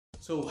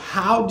So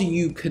how do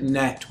you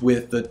connect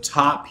with the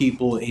top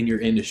people in your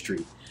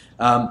industry?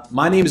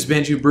 My name is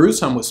Benji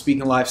Bruce. I'm with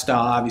Speaking Lifestyle,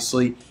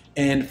 obviously.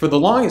 And for the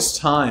longest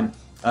time,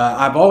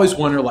 I've always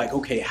wondered, like,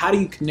 okay, how do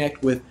you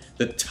connect with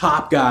the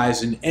top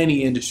guys in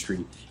any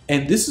industry?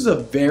 And this is a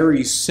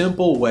very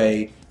simple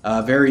way,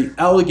 a very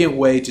elegant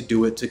way to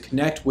do it, to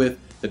connect with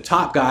the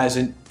top guys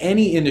in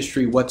any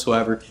industry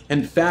whatsoever.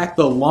 In fact,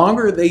 the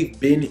longer they've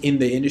been in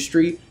the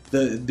industry,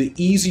 the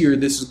easier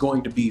this is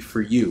going to be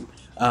for you.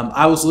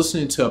 I was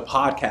listening to a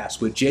podcast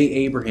with Jay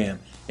Abraham,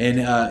 and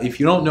if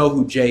you don't know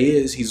who Jay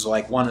is, he's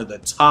like one of the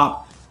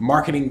top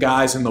marketing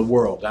guys in the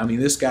world. I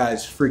mean, this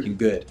guy's freaking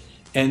good.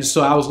 And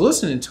so I was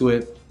listening to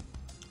it,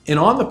 and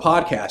on the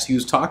podcast, he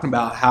was talking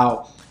about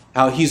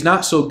how he's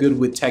not so good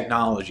with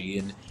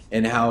technology,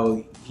 and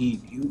how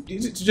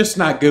he's just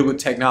not good with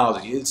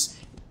technology.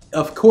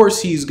 Of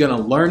course, he's going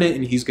to learn it,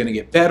 and he's going to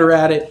get better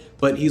at it,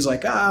 but he's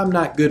like, I'm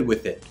not good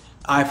with it.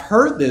 I've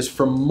heard this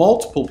from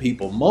multiple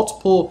people,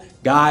 multiple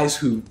guys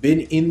who've been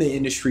in the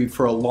industry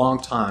for a long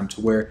time,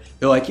 to where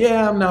they're like,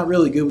 yeah, I'm not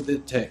really good with the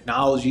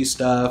technology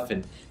stuff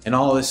and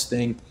all this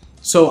thing.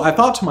 So I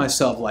thought to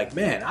myself, like,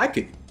 man, I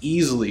could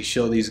easily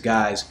show these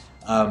guys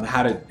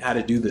how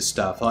to do this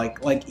stuff,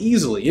 like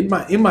easily in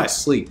my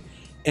sleep.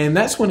 And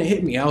that's when it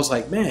hit me. I was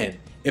like, man,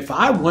 if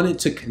I wanted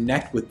to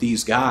connect with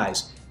these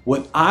guys,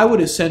 what I would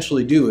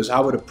essentially do is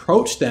I would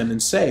approach them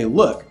and say,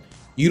 look,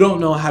 you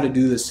don't know how to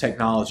do this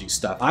technology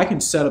stuff. I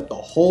can set up the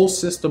whole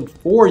system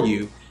for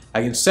you.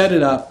 I can set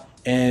it up,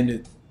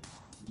 and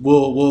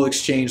we'll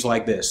exchange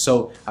like this.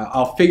 So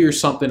I'll figure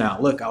something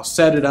out. Look, I'll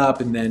set it up,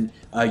 and then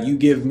you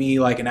give me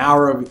like an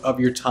hour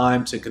of your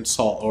time to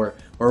consult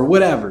or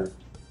whatever.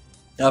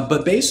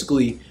 But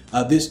basically,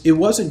 it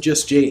wasn't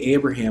just Jay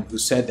Abraham who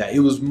said that. It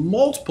was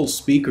multiple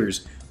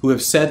speakers who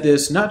have said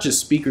this, not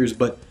just speakers,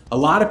 but a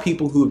lot of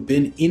people who have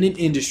been in an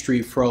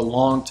industry for a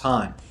long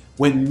time.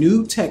 When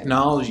new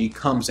technology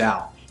comes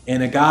out,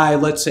 and a guy,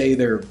 let's say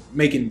they're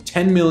making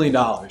 $10 million,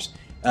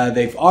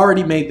 they've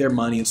already made their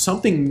money, and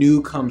something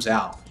new comes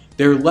out,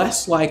 they're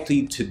less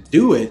likely to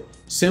do it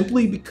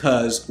simply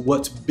because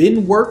what's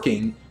been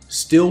working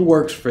still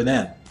works for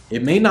them.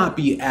 It may not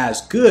be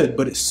as good,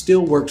 but it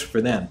still works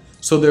for them.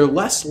 So they're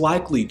less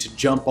likely to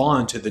jump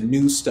on to the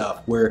new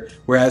stuff,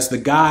 whereas the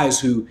guys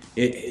who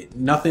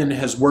nothing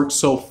has worked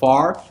so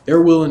far,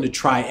 they're willing to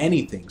try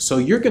anything. So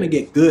you're going to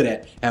get good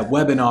at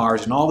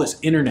webinars and all this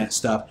internet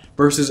stuff,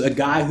 versus a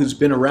guy who's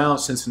been around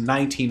since the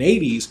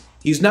 1980s.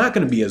 He's not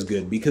going to be as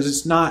good because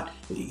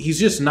he's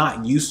just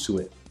not used to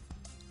it.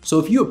 So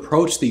if you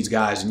approach these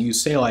guys and you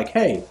say like,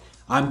 hey,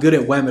 I'm good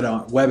at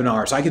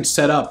webinars, I can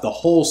set up the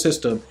whole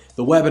system,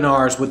 the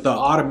webinars with the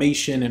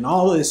automation and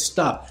all this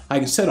stuff. I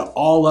can set it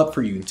all up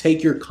for you and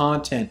take your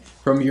content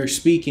from your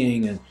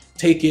speaking and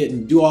take it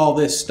and do all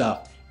this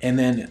stuff. And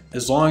then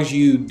as long as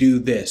you do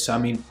this, I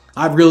mean,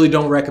 I really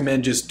don't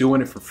recommend just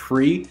doing it for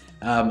free.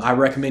 I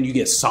recommend you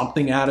get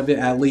something out of it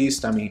at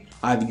least. I mean,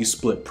 either you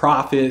split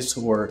profits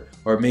or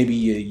maybe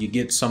you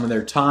get some of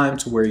their time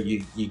to where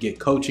you get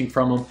coaching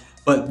from them.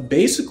 But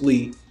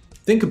basically,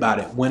 think about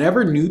it.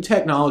 Whenever new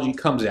technology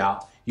comes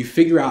out, you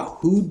figure out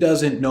who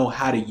doesn't know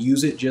how to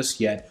use it just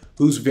yet,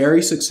 who's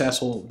very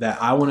successful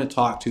that I want to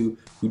talk to,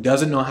 who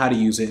doesn't know how to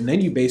use it, and then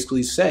you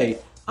basically say,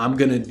 I'm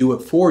going to do it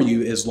for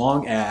you as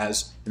long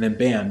as, and then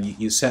bam,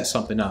 you set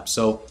something up.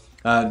 So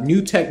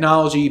new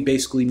technology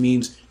basically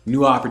means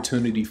new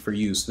opportunity for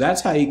you. So that's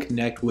how you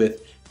connect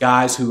with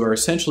guys who are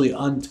essentially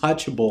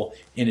untouchable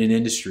in an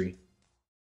industry.